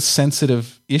 it's a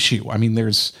sensitive issue. I mean,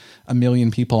 there's 1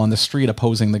 million people on the street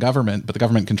opposing the government, but the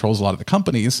government controls a lot of the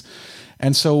companies.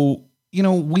 And so,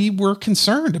 we were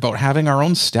concerned about having our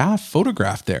own staff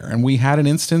photographed there. And we had an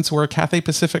instance where a Cathay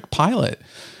Pacific pilot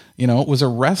was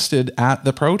arrested at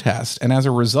the protest. And as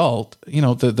a result,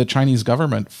 the Chinese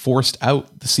government forced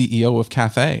out the CEO of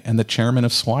Cathay and the chairman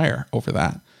of Swire over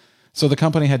that. So the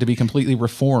company had to be completely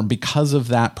reformed because of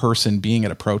that person being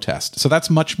at a protest. So that's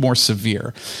much more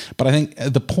severe. But I think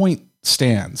the point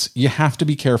stands. You have to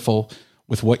be careful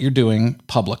with what you're doing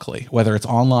publicly, whether it's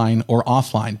online or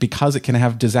offline, because it can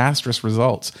have disastrous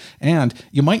results. And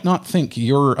you might not think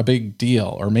you're a big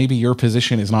deal, or maybe your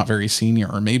position is not very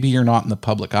senior, or maybe you're not in the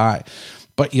public eye,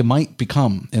 but you might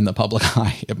become in the public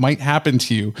eye. It might happen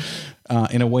to you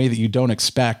in a way that you don't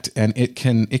expect, and it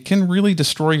can really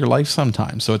destroy your life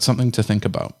sometimes. So it's something to think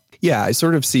about. Yeah, I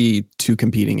sort of see two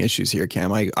competing issues here,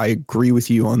 Cam. I agree with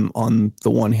you on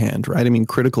the one hand, right? I mean,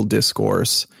 critical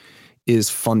discourse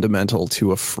is fundamental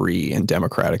to a free and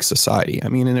democratic society. I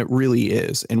mean, and it really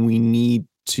is. And we need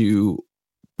to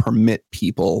permit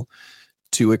people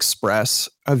to express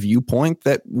a viewpoint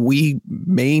that we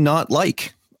may not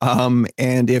like.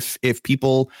 And if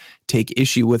people take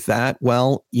issue with that,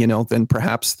 well, then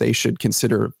perhaps they should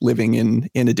consider living in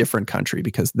a different country,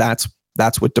 because that's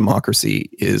what democracy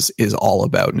is all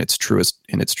about in its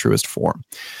truest form.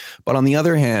 But on the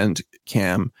other hand,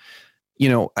 Cam,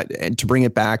 and to bring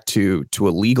it back to a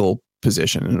legal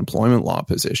position, an employment law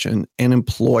position, an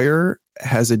employer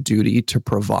has a duty to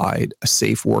provide a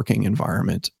safe working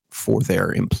environment for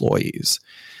their employees.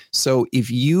 So if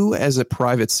you as a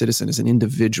private citizen, as an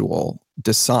individual,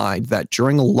 decide that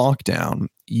during a lockdown,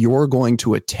 you're going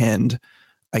to attend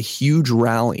a huge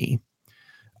rally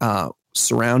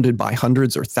surrounded by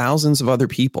hundreds or thousands of other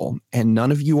people, and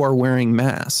none of you are wearing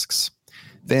masks,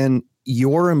 then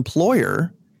your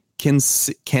employer can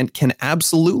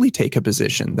absolutely take a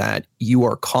position that you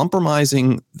are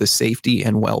compromising the safety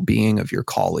and well-being of your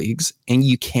colleagues, and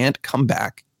you can't come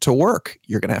back to work.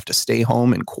 You're going to have to stay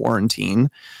home and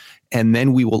quarantine, and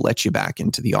then we will let you back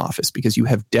into the office because you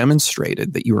have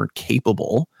demonstrated that you are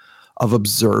capable of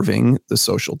observing the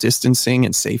social distancing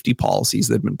and safety policies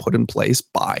that have been put in place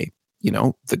by,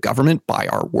 the government, by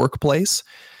our workplace.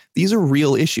 These are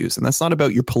real issues, and that's not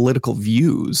about your political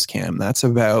views, Cam. That's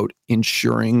about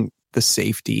ensuring the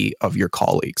safety of your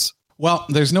colleagues. Well,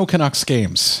 there's no Canucks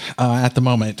games at the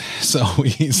moment, so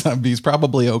he's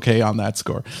probably okay on that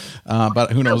score.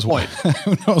 But who knows what?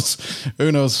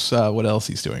 Who knows what else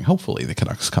he's doing? Hopefully, the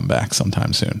Canucks come back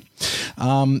sometime soon.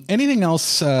 Anything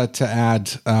else to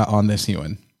add on this,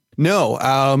 Ewan? No,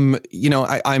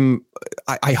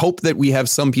 I hope that we have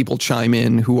some people chime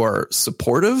in who are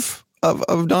supportive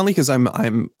of Donnelly, because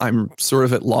I'm sort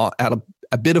of at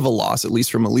a bit of a loss, at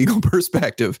least from a legal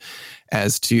perspective,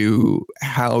 as to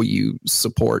how you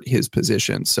support his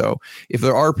position. So if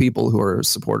there are people who are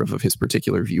supportive of his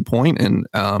particular viewpoint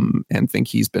and think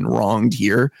he's been wronged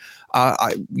here,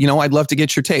 I'd love to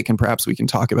get your take, and perhaps we can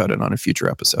talk about it on a future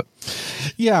episode.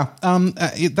 Yeah,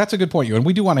 that's a good point, Ewan.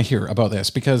 We do want to hear about this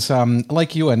because,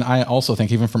 like you and I also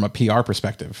think, even from a PR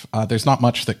perspective, there's not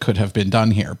much that could have been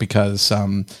done here because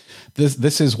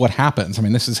this is what happens. I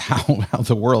mean, this is how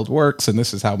the world works, and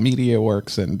this is how media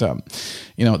works, and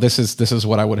this is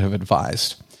what I would have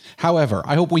advised. However,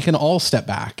 I hope we can all step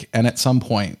back and at some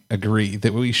point agree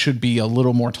that we should be a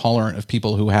little more tolerant of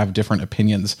people who have different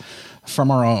opinions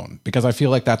from our own, because I feel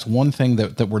like that's one thing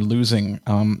that we're losing,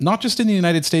 not just in the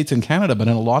United States and Canada, but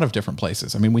in a lot of different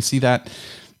places. I mean, we see that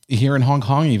here in Hong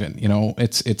Kong, even,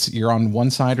 it's you're on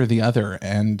one side or the other,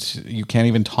 and you can't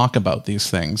even talk about these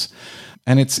things.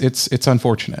 And it's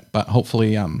unfortunate, but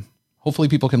hopefully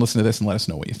people can listen to this and let us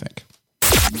know what you think.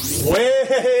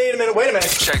 Wait a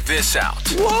minute. Check this out.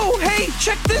 Whoa, hey,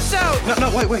 check this out.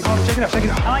 No, wait. Oh, check it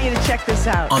out. I want you to check this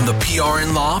out. On the PR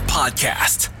in Law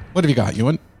podcast. What have you got,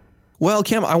 Ewan? Well,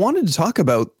 Cam, I wanted to talk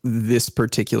about this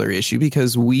particular issue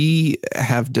because we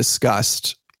have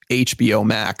discussed HBO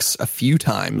Max a few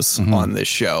times on this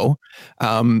show,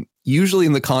 usually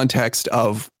in the context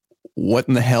of what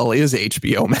in the hell is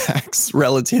HBO Max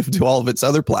relative to all of its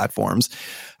other platforms.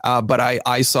 But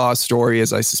I saw a story,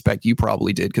 as I suspect you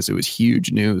probably did, because it was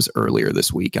huge news earlier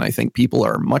this week. And I think people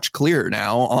are much clearer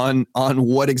now on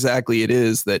what exactly it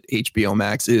is that HBO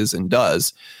Max is and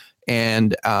does.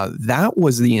 And that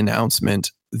was the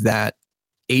announcement that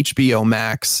HBO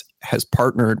Max has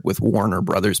partnered with Warner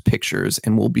Brothers Pictures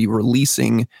and will be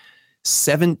releasing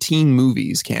 17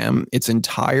 movies, Cam, its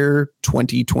entire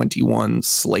 2021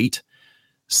 slate,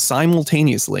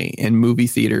 simultaneously in movie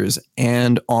theaters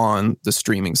and on the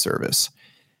streaming service.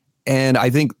 And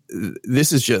I think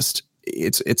this is just,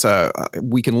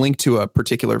 we can link to a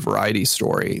particular Variety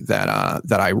story that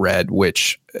I read,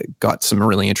 which got some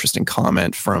really interesting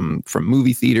comment from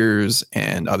movie theaters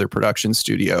and other production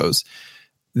studios.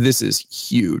 This is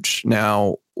huge.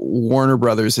 Now, Warner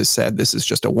Brothers has said this is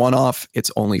just a one-off.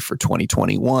 It's only for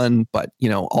 2021. But,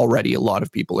 already a lot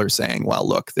of people are saying, well,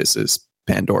 look, this is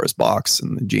Pandora's box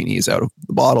and the genie is out of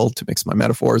the bottle, to mix my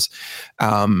metaphors.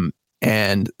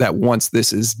 And that once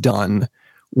this is done,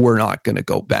 we're not going to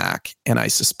go back. And I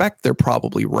suspect they're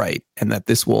probably right. And that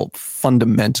this will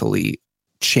fundamentally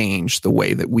change the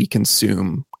way that we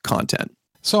consume content.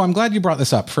 So I'm glad you brought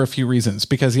this up for a few reasons,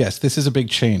 because yes, this is a big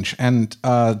change. And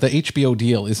the HBO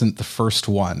deal isn't the first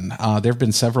one. There have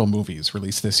been several movies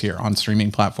released this year on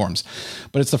streaming platforms,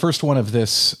 but it's the first one of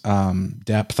this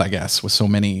depth, I guess, with so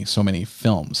many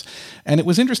films. And it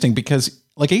was interesting because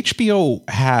HBO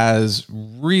has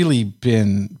really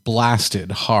been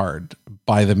blasted hard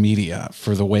by the media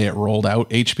for the way it rolled out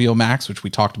HBO Max, which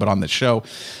we talked about on this show,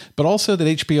 but also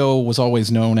that HBO was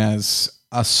always known as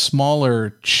a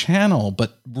smaller channel,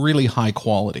 but really high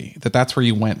quality, that's where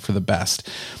you went for the best.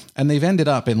 And they've ended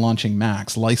up in launching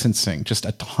Max, licensing just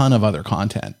a ton of other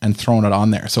content and throwing it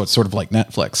on there. So it's sort of like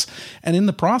Netflix. And in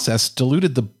the process,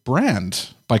 diluted the brand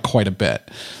by quite a bit.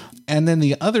 And then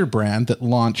the other brand that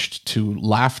launched to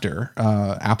laughter,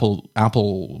 Apple,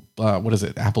 what is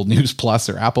it? Apple News Plus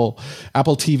or Apple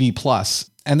TV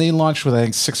Plus. And they launched with, I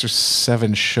think, 6 or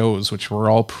 7 shows, which were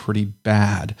all pretty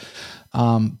bad.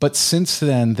 But since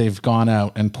then, they've gone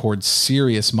out and poured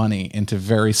serious money into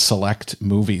very select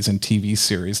movies and TV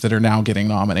series that are now getting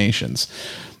nominations.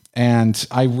 And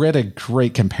I read a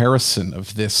great comparison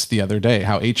of this the other day,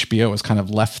 how HBO has kind of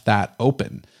left that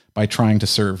open by trying to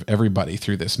serve everybody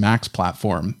through this Max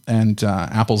platform. And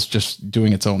Apple's just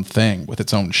doing its own thing with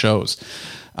its own shows.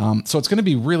 So it's going to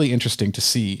be really interesting to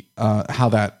see how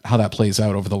that plays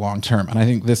out over the long term. And I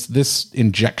think this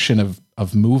injection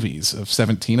of movies, of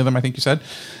 17 of them, I think you said,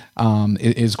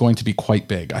 is going to be quite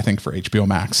big, I think, for HBO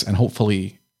Max, and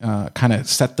hopefully kind of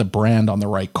set the brand on the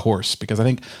right course. Because I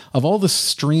think of all the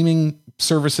streaming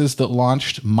services that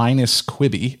launched, minus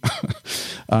Quibi,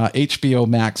 HBO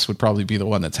Max would probably be the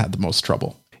one that's had the most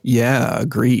trouble. Yeah,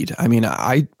 agreed. I mean,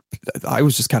 I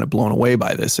was just kind of blown away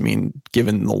by this. I mean,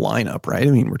 given the lineup, right?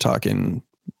 I mean, we're talking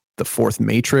the 4th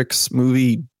Matrix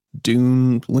movie,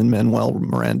 Dune, Lin-Manuel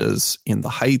Miranda's In the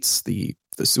Heights, the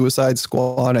Suicide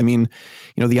Squad. I mean,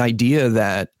 the idea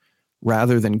that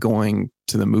rather than going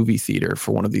to the movie theater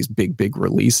for one of these big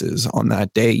releases on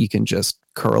that day, you can just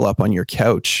curl up on your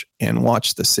couch and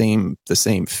watch the same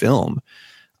film.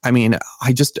 I mean,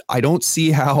 I don't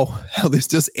see how this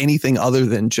does anything other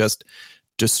than just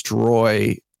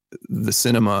destroy the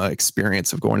cinema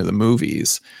experience of going to the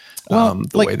movies.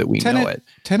 Way that we know it.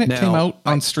 Tenet came out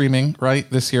on streaming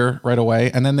this year right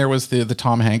away, and then there was the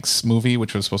Tom Hanks movie,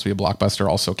 which was supposed to be a blockbuster,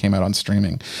 also came out on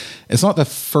streaming. It's not the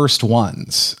first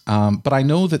ones, but I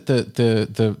know that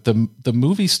the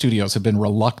movie studios have been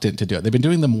reluctant to do it. They've been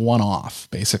doing them one-off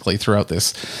basically throughout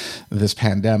this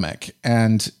pandemic,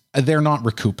 and they're not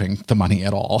recouping the money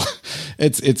at all.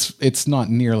 It's not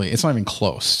even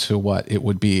close to what it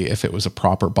would be if it was a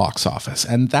proper box office.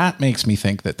 And that makes me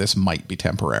think that this might be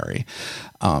temporary,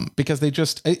 because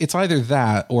it's either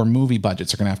that or movie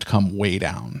budgets are going to have to come way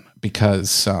down,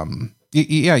 because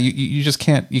you just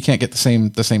can't get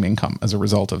the same income as a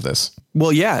result of this.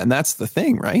 Well, yeah. And that's the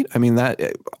thing, right? I mean,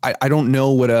 I don't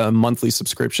know what a monthly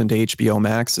subscription to HBO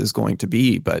Max is going to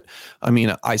be, but I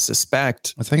mean, I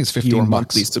suspect I think it's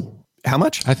 $15. How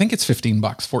much? I think it's $15,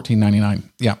 $14.99.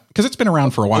 Yeah. Cause it's been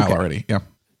around for a while already. Yeah.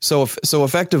 So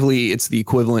effectively it's the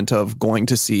equivalent of going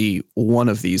to see one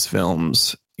of these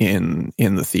films in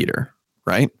the theater,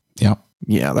 right? Yeah.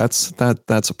 Yeah, that's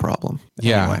a problem.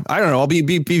 Yeah, anyway, I don't know. I'll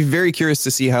be very curious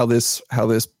to see how this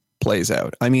plays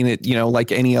out. I mean, it,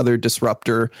 like any other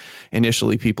disruptor,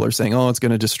 initially people are saying, oh, it's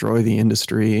going to destroy the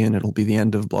industry and it'll be the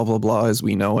end of blah, blah, blah as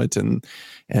we know it. And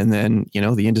then,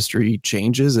 the industry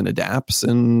changes and adapts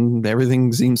and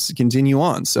everything seems to continue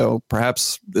on. So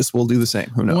perhaps this will do the same.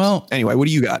 Who knows? Well, anyway, what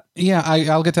do you got? Yeah,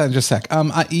 I'll get to that in just a sec.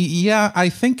 I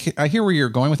think I hear where you're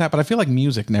going with that, but I feel like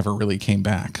music never really came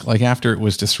back. Like after it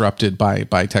was disrupted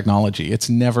by technology, it's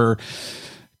never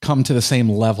come to the same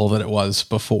level that it was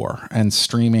before, and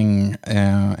streaming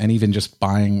and even just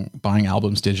buying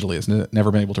albums digitally has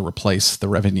never been able to replace the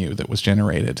revenue that was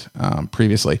generated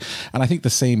previously. And I think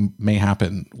the same may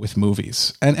happen with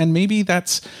movies, and maybe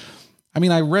that's, I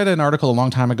mean, I read an article a long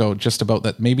time ago just about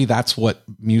that. Maybe that's what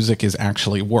music is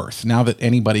actually worth now that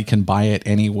anybody can buy it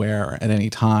anywhere at any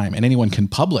time, and anyone can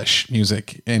publish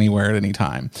music anywhere at any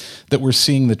time, that we're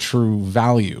seeing the true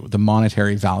value, the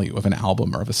monetary value of an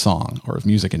album or of a song or of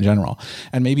music in general.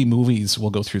 And maybe movies will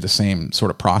go through the same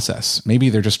sort of process. Maybe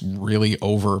they're just really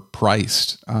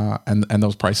overpriced and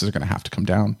those prices are going to have to come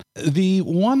down. The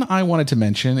one I wanted to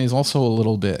mention is also a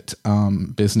little bit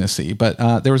businessy,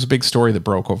 but there was a big story that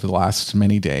broke over the last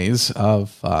many days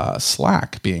of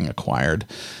Slack being acquired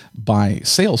by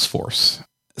Salesforce.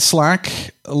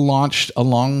 Slack launched a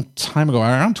long time ago,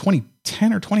 around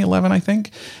 2010 or 2011, I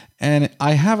think. And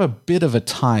I have a bit of a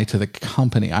tie to the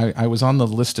company. I was on the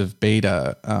list of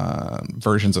beta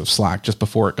versions of Slack just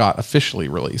before it got officially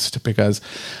released, because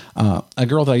a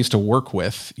girl that I used to work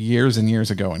with years and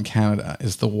years ago in Canada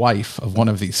is the wife of one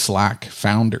of the Slack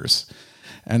founders.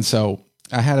 And so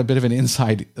I had a bit of an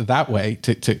insight that way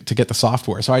to get the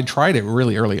software. So I tried it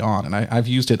really early on, and I've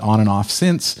used it on and off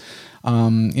since,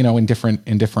 in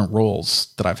different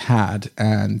roles that I've had.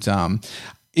 And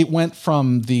it went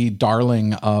from the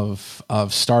darling of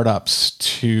startups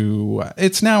to,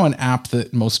 it's now an app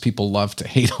that most people love to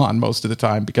hate on most of the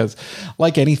time, because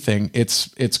like anything,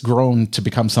 it's grown to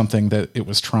become something that it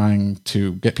was trying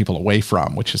to get people away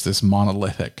from, which is this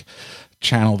monolithic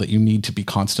channel that you need to be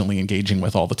constantly engaging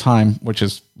with all the time, which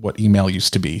is what email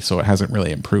used to be. So it hasn't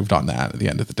really improved on that at the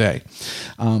end of the day.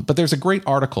 But there's a great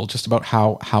article just about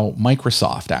how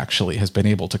Microsoft actually has been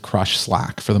able to crush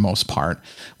Slack for the most part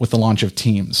with the launch of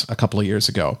Teams a couple of years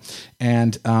ago.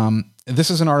 And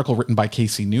this is an article written by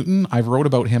Casey Newton. I wrote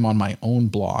about him on my own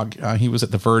blog. He was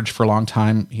at The Verge for a long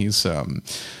time. He's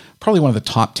probably one of the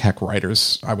top tech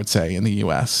writers, I would say, in the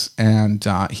US. And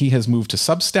he has moved to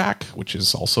Substack, which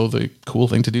is also the cool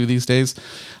thing to do these days,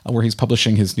 where he's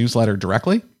publishing his newsletter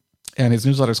directly. And his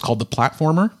newsletter is called The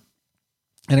Platformer.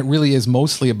 And it really is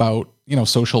mostly about,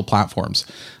 social platforms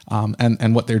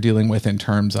and what they're dealing with in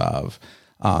terms of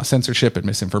censorship and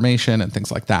misinformation and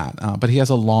things like that. But he has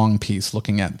a long piece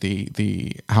looking at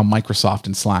the how Microsoft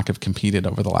and Slack have competed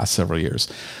over the last several years.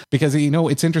 Because,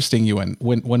 it's interesting, Ewan,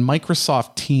 when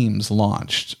Microsoft Teams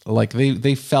launched, like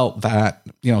they felt that,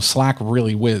 Slack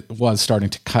really was starting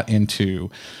to cut into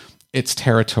its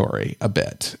territory a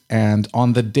bit. And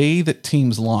on the day that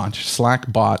Teams launched,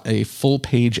 Slack bought a full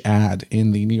page ad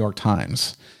in the New York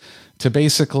Times to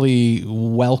basically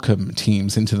welcome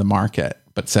Teams into the market,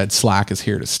 but said Slack is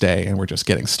here to stay and we're just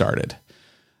getting started.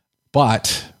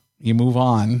 But you move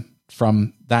on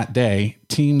from that day,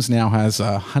 Teams now has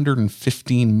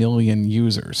 115 million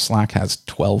users. Slack has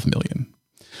 12 million.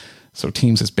 So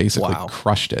Teams has basically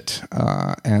crushed it.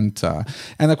 And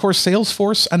of course,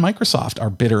 Salesforce and Microsoft are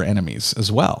bitter enemies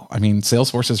as well. I mean,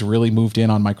 Salesforce has really moved in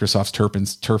on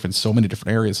Microsoft's turf in so many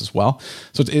different areas as well.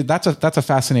 So that's a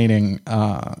fascinating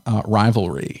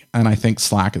rivalry. And I think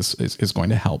Slack is going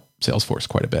to help Salesforce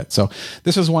quite a bit. So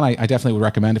this is one I definitely would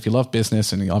recommend if you love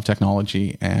business and you love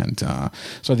technology and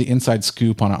sort of the inside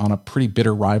scoop on a pretty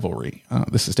bitter rivalry.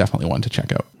 This is definitely one to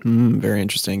check out. Very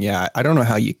interesting. Yeah. I don't know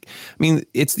how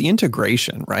it's the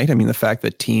integration, right? I mean, the fact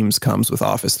that Teams comes with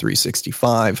Office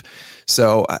 365.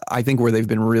 So I think where they've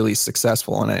been really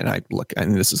successful,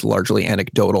 and this is largely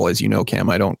anecdotal, as you know, Cam,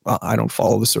 I don't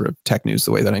follow the sort of tech news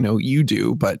the way that I know you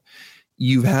do, but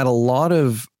you've had a lot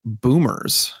of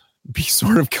boomers be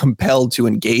sort of compelled to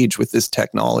engage with this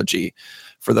technology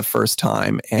for the first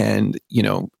time. And,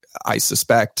 I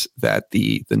suspect that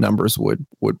the numbers would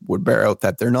bear out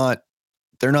that they're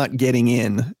not getting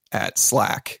in at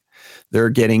Slack. They're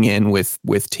getting in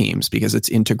with Teams because it's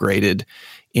integrated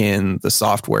in the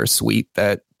software suite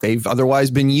that they've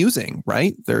otherwise been using,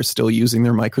 right? They're still using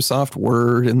their Microsoft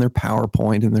Word and their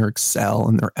PowerPoint and their Excel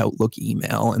and their Outlook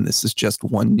email. And this is just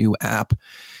one new app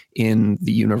in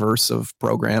the universe of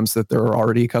programs that they're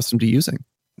already accustomed to using.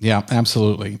 Yeah,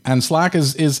 absolutely. And Slack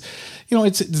is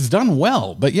it's done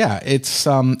well, but yeah, it's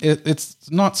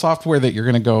not software that you're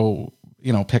going to go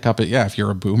pick up it. Yeah, if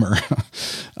you're a boomer,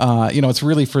 it's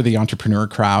really for the entrepreneur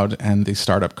crowd and the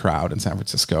startup crowd in San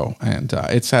Francisco. And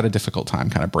it's had a difficult time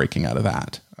kind of breaking out of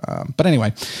that. But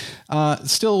anyway,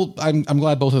 still, I'm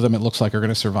glad both of them, it looks like, are going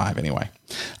to survive anyway.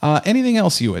 Anything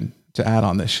else, Ewan, to add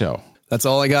on this show? That's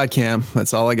all I got, Cam.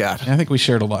 That's all I got. I think we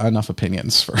shared enough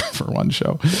opinions for one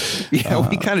show. Yeah,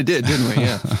 we kind of did, didn't we?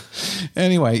 Yeah.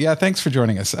 Anyway, yeah, thanks for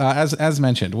joining us. As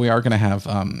mentioned, we are going to have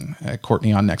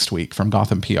Courtney on next week from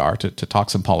Gotham PR to talk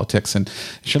some politics, and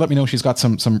she'll let me know she's got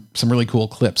some really cool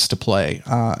clips to play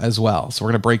as well. So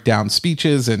we're going to break down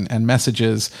speeches and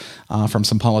messages from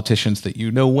some politicians that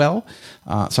you know well.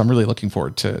 So I'm really looking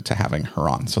forward to having her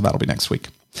on. So that'll be next week.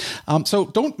 So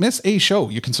don't miss a show.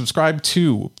 You can subscribe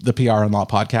to the PR and Law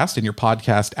podcast in your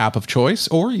podcast app of choice,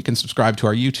 or you can subscribe to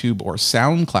our YouTube or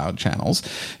SoundCloud channels,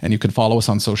 and you can follow us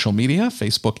on social media,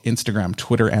 Facebook, Instagram,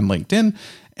 Twitter, and LinkedIn.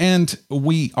 And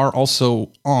we are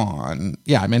also on,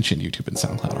 I mentioned YouTube and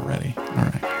SoundCloud already. All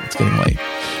right, it's getting late.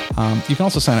 You can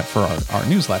also sign up for our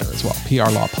newsletter as well,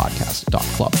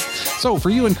 prlawpodcast.club. So for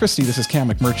you and Christy, this is Cam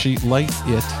McMurtry. Light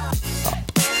it up.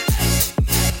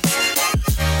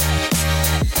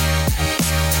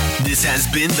 This has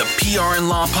been the PR and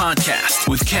Law Podcast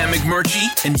with Cam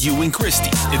McMurtry and Ewan Christie.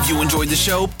 If you enjoyed the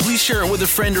show, please share it with a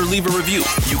friend or leave a review.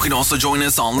 You can also join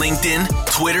us on LinkedIn,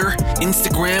 Twitter,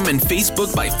 Instagram, and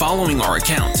Facebook by following our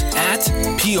account at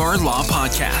PR Law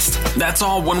Podcast. That's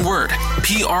all one word,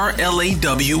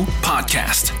 PRLAW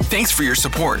Podcast. Thanks for your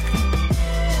support.